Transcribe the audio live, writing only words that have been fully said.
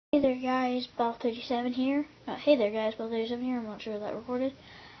Hey there guys, Ball37 here. Hey there guys, Ball37 here. I'm not sure if that recorded.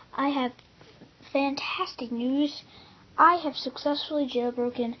 I have fantastic news. I have successfully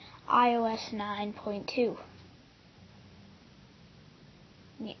jailbroken iOS 9.2.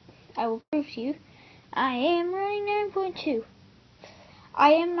 Yeah, I will prove to you. I am running 9.2. I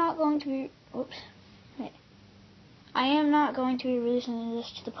am not going to be. Oops. Wait. I am not going to be releasing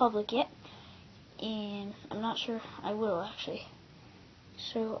this to the public yet, and I'm not sure I will actually.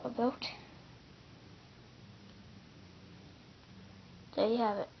 So there you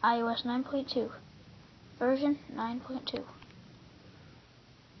have it, iOS 9.2, version 9.2.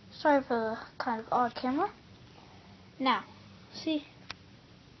 Sorry for the kind of odd camera. Now, see,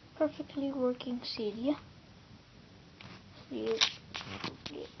 perfectly working Cydia.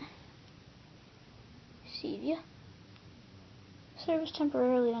 Cydia. Service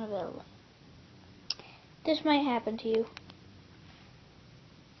temporarily unavailable. This might happen to you.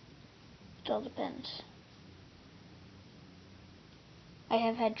 It all depends. I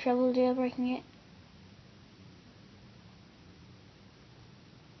have had trouble jailbreaking it.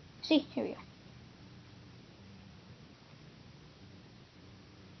 See, here we go.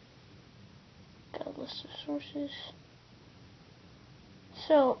 Got a list of sources.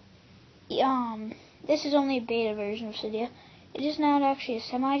 So, this is only a beta version of Cydia. It is not actually a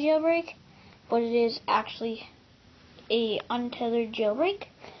semi-jailbreak, but it is actually a untethered jailbreak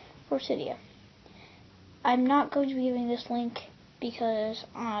for Cydia. I'm not going to be giving this link because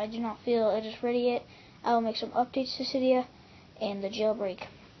I do not feel it is ready yet. I will make some updates to Cydia and the jailbreak.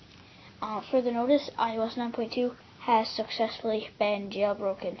 Further notice, iOS 9.2 has successfully been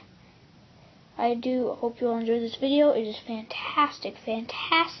jailbroken. I do hope you all enjoyed this video. It is fantastic,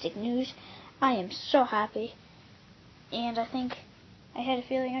 fantastic news. I am so happy. And I think I had a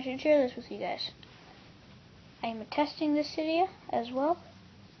feeling I should share this with you guys. I am testing this Cydia as well.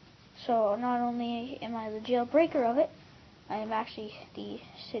 So not only am I the jailbreaker of it, I am actually the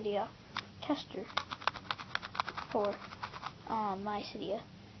Cydia tester for my Cydia.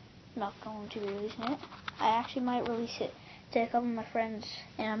 I'm not going to be releasing it. I actually might release it to a couple of my friends,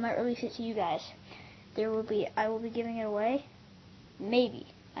 and I might release it to you guys. I will be giving it away. Maybe.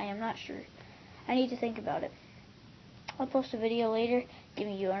 I am not sure. I need to think about it. I'll post a video later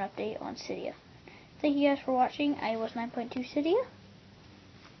giving you an update on Cydia. Thank you guys for watching iOS 9.2 Cydia.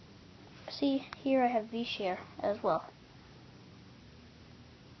 See, here I have vShare as well.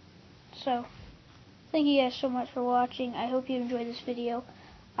 So, thank you guys so much for watching. I hope you enjoyed this video.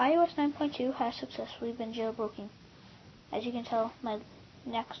 iOS 9.2 has successfully been jailbroken. As you can tell, my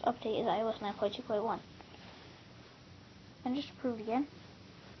next update is iOS 9.2.1. And just to prove it again,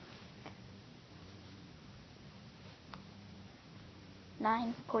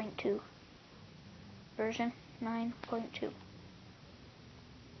 version 9.2.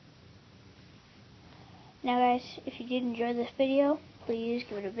 Now guys, if you did enjoy this video, please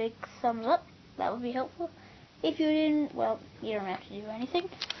give it a big thumbs up. That would be helpful. If you didn't, well, you don't have to do anything.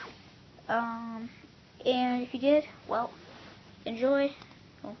 And if you did, well, enjoy.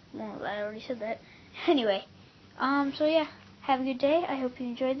 Well, I already said that. Anyway, so yeah, have a good day. I hope you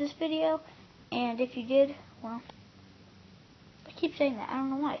enjoyed this video. And if you did, well, I keep saying that. I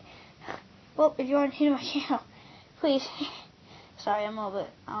don't know why. Well, if you are new to my channel, please. Sorry, I'm a little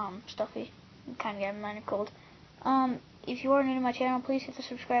bit stuffy. I'm kind of getting minor cold. If you are new to my channel, please hit the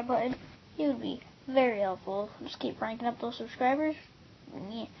subscribe button. It would be very helpful. Just keep ranking up those subscribers.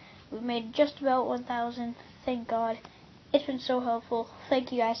 Yeah, we've made just about 1,000. Thank God. It's been so helpful.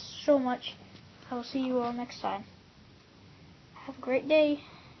 Thank you guys so much. I will see you all next time. Have a great day.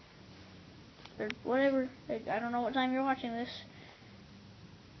 Or whatever. I don't know what time you're watching this.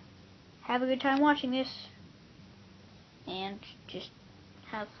 Have a good time watching this. And just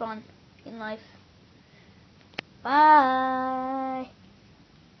have fun in life. Bye.